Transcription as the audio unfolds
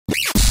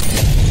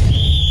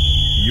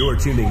You're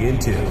tuning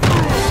into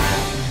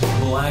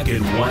Black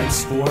and White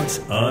Sports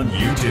on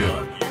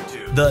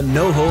YouTube. The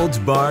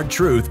no-holds-barred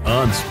truth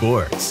on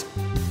sports.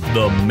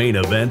 The main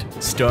event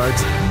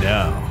starts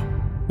now.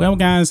 Well,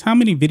 guys, how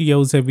many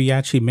videos have we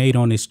actually made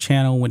on this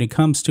channel when it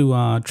comes to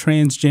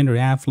transgender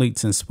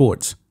athletes in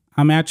sports?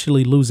 I'm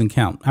actually losing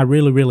count. I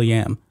really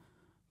am.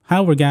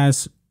 However,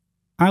 guys,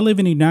 I live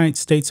in the United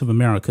States of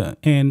America,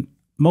 and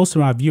most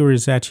of our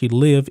viewers actually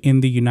live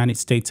in the United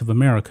States of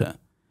America.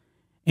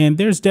 And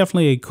there's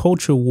definitely a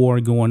culture war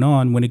going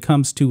on when it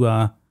comes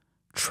to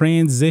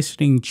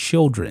transitioning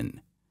children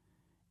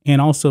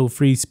and also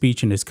free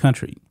speech in this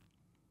country.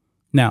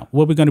 Now,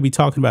 what we're going to be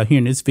talking about here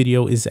in this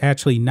video is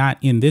actually not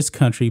in this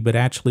country, but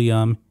actually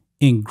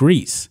in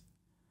Greece.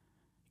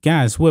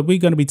 Guys, what we're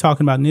going to be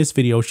talking about in this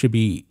video should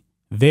be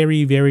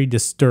very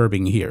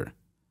disturbing here,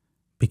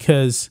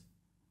 because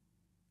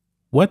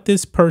what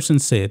this person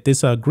said,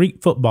 this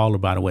Greek footballer,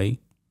 by the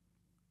way,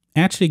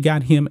 actually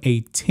got him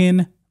a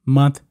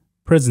 10-month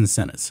prison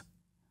sentence.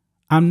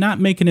 I'm not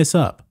making this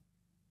up.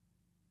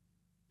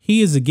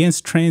 He is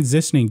against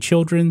transitioning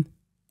children,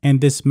 and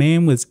this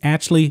man was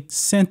actually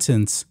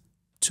sentenced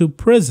to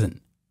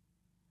prison.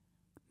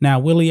 Now,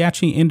 will he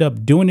actually end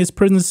up doing his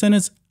prison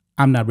sentence?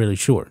 I'm not really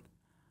sure.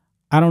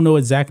 I don't know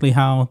exactly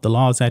how the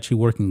laws actually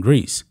work in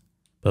Greece.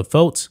 But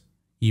folks,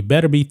 you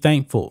better be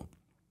thankful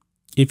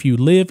if you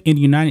live in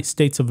the United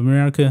States of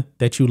America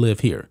that you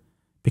live here.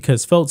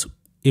 Because folks,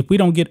 if we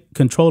don't get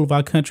control of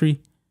our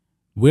country,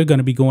 we're going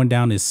to be going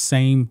down this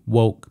same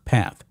woke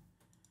path.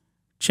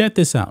 Check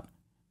this out.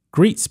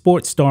 Greek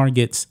sports star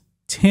gets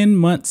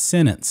 10-month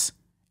sentence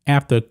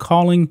after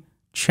calling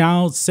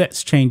child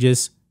sex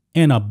changes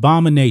an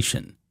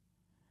abomination.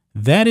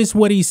 That is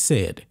what he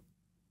said.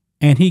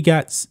 And he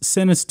got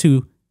sentenced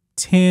to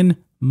 10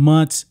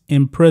 months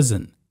in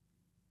prison.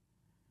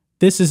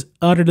 This is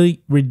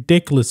utterly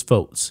ridiculous,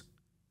 folks.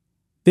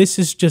 This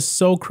is just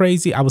so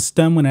crazy. I was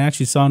stunned when I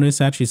actually saw this.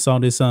 I actually saw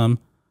this a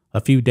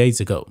few days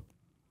ago.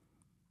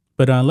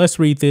 But let's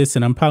read this,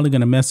 and I'm probably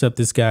going to mess up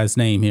this guy's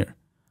name here.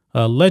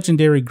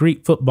 Legendary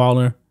Greek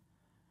footballer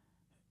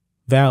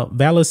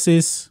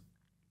Valisis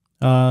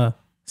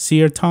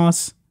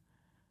Sirtos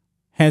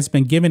has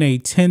been given a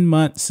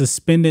 10-month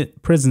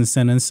suspended prison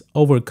sentence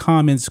over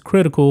comments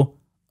critical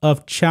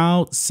of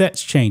child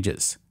sex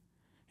changes.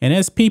 And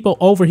as people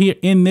over here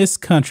in this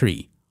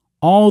country,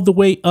 all the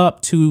way up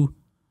to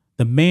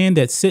the man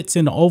that sits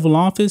in the Oval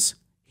Office,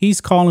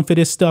 he's calling for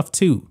this stuff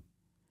too.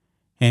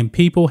 And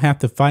people have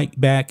to fight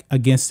back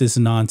against this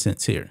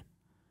nonsense here.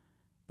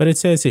 But it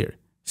says here,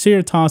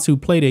 Sirtos, who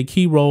played a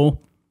key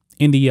role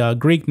in the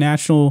Greek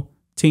national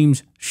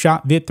team's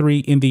shot victory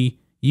in the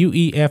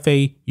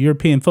UEFA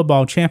European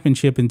Football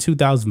Championship in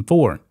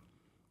 2004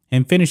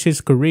 and finished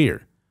his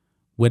career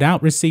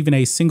without receiving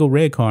a single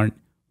red card,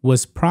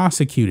 was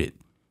prosecuted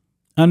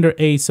under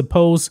a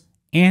supposed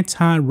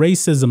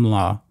anti-racism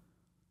law,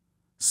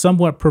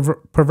 somewhat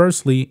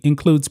perversely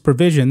includes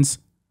provisions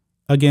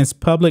against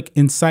public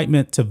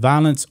incitement to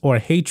violence or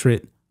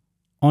hatred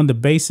on the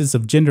basis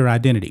of gender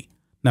identity.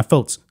 Now,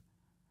 folks,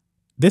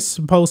 this is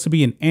supposed to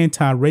be an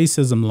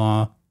anti-racism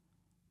law,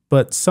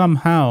 but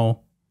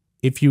somehow,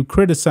 if you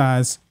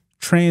criticize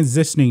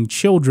transitioning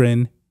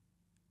children,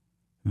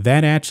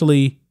 that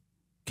actually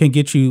can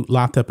get you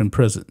locked up in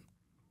prison.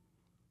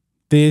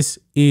 This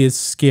is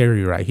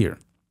scary right here.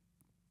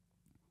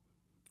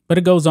 But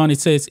it goes on, it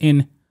says,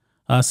 in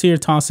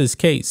Sirtos'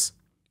 case,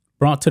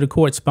 brought to the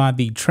courts by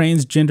the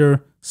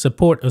Transgender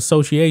Support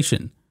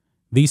Association,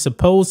 the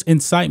supposed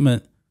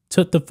incitement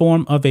took the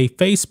form of a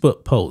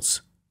Facebook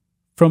post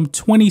from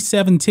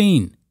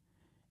 2017,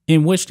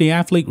 in which the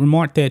athlete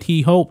remarked that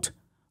he hoped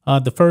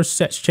the first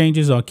sex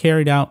changes are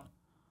carried out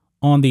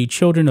on the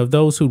children of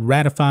those who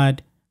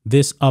ratified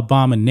this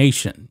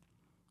abomination.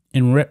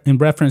 In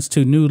reference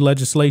to new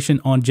legislation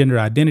on gender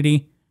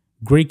identity,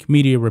 Greek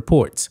media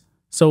reports.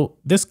 So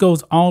this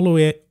goes all the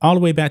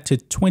way back to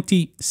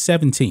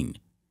 2017.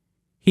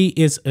 He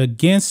is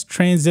against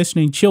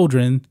transitioning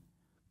children,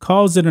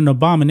 calls it an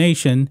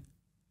abomination,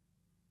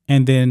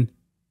 and then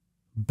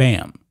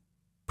bam,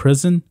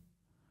 prison.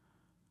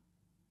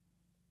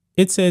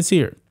 It says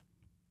here,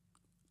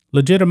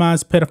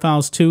 legitimize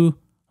pedophiles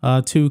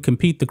to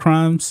complete the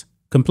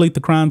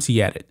crimes,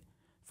 he added.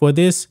 For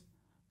this,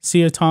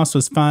 Sirtos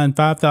was fined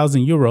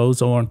 5,000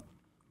 euros or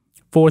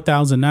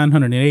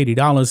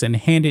 $4,980 and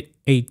handed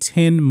a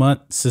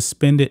 10-month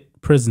suspended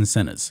prison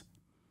sentence.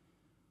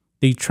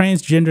 The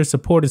Transgender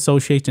Support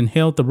Association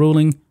held the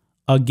ruling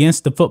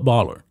against the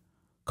footballer,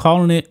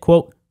 calling it,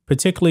 quote,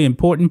 particularly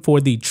important for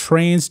the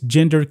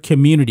transgender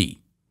community.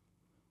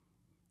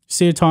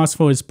 Sirtos,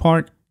 for his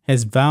part,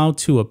 has vowed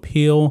to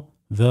appeal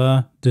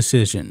the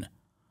decision.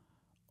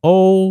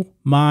 Oh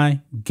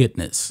my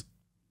goodness.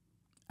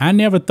 I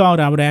never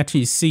thought I would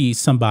actually see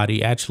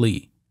somebody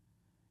actually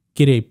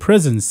get a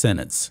prison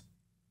sentence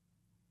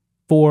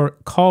for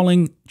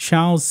calling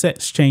child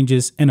sex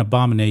changes an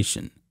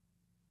abomination.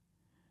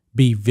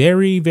 Be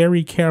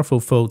very careful,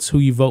 folks, who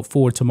you vote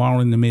for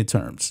tomorrow in the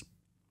midterms.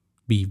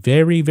 Be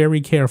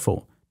very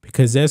careful,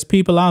 because there's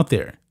people out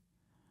there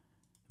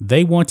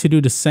they want to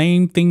do the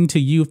same thing to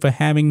you for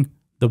having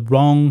the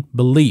wrong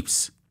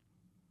beliefs.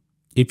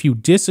 If you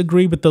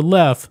disagree with the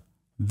left,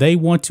 they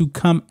want to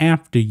come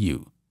after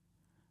you.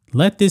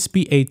 Let this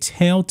be a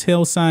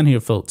telltale sign here,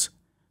 folks.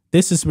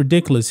 This is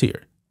ridiculous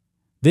here.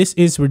 This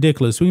is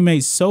ridiculous. We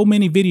made so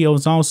many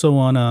videos also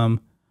on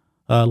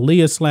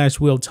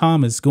Leah/Will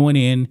Thomas going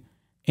in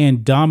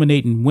and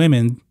dominating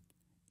women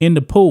in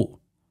the pool.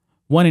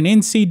 Won an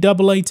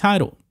NCAA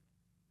title.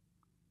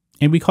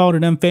 And we called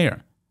it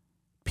unfair.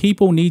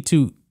 People need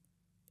to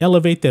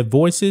elevate their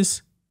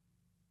voices,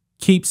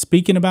 keep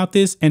speaking about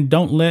this, and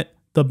don't let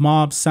the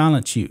mob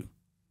silence you.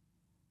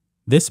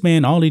 This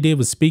man, all he did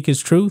was speak his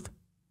truth,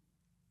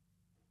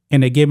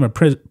 and they gave him a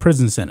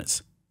prison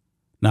sentence.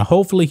 Now,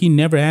 hopefully he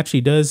never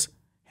actually does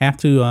have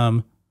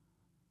to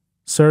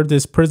serve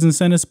this prison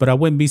sentence, but I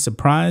wouldn't be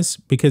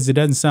surprised because it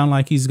doesn't sound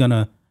like he's going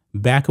to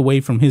back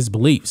away from his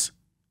beliefs.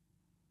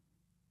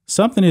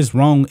 Something is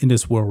wrong in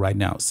this world right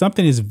now.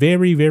 Something is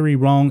very, very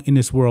wrong in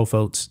this world,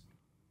 folks.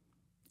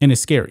 And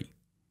it's scary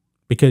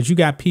because you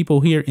got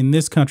people here in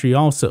this country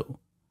also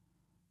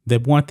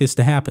that want this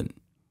to happen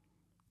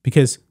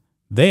because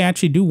they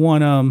actually do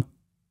want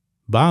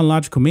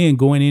biological men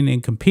going in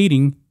and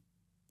competing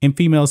in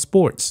female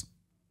sports.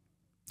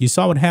 You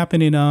saw what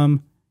happened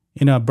in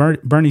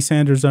Bernie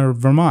Sanders or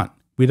Vermont.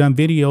 We done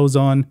videos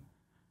on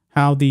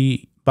how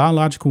the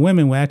biological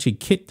women were actually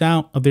kicked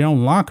out of their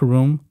own locker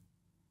room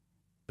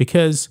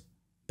because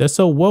they're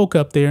so woke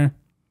up there.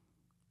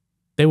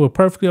 They were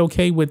perfectly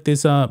okay with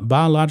this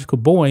biological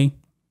boy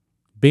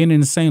being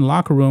in the same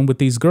locker room with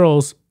these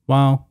girls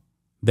while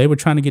they were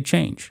trying to get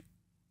change.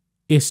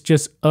 It's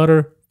just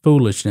utter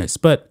foolishness.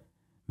 But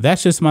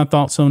that's just my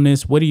thoughts on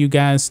this. What do you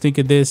guys think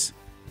of this?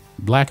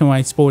 Black and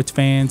white sports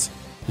fans,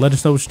 let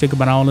us know what you think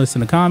about all this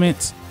in the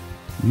comments.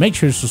 Make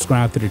sure to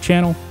subscribe to the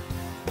channel,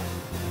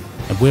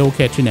 and we'll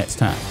catch you next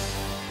time.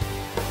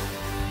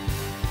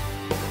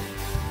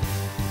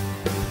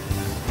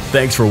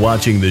 Thanks for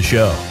watching the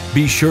show.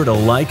 Be sure to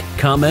like,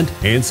 comment,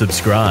 and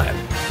subscribe.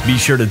 Be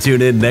sure to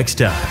tune in next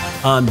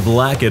time on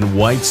Black and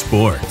White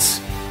Sports.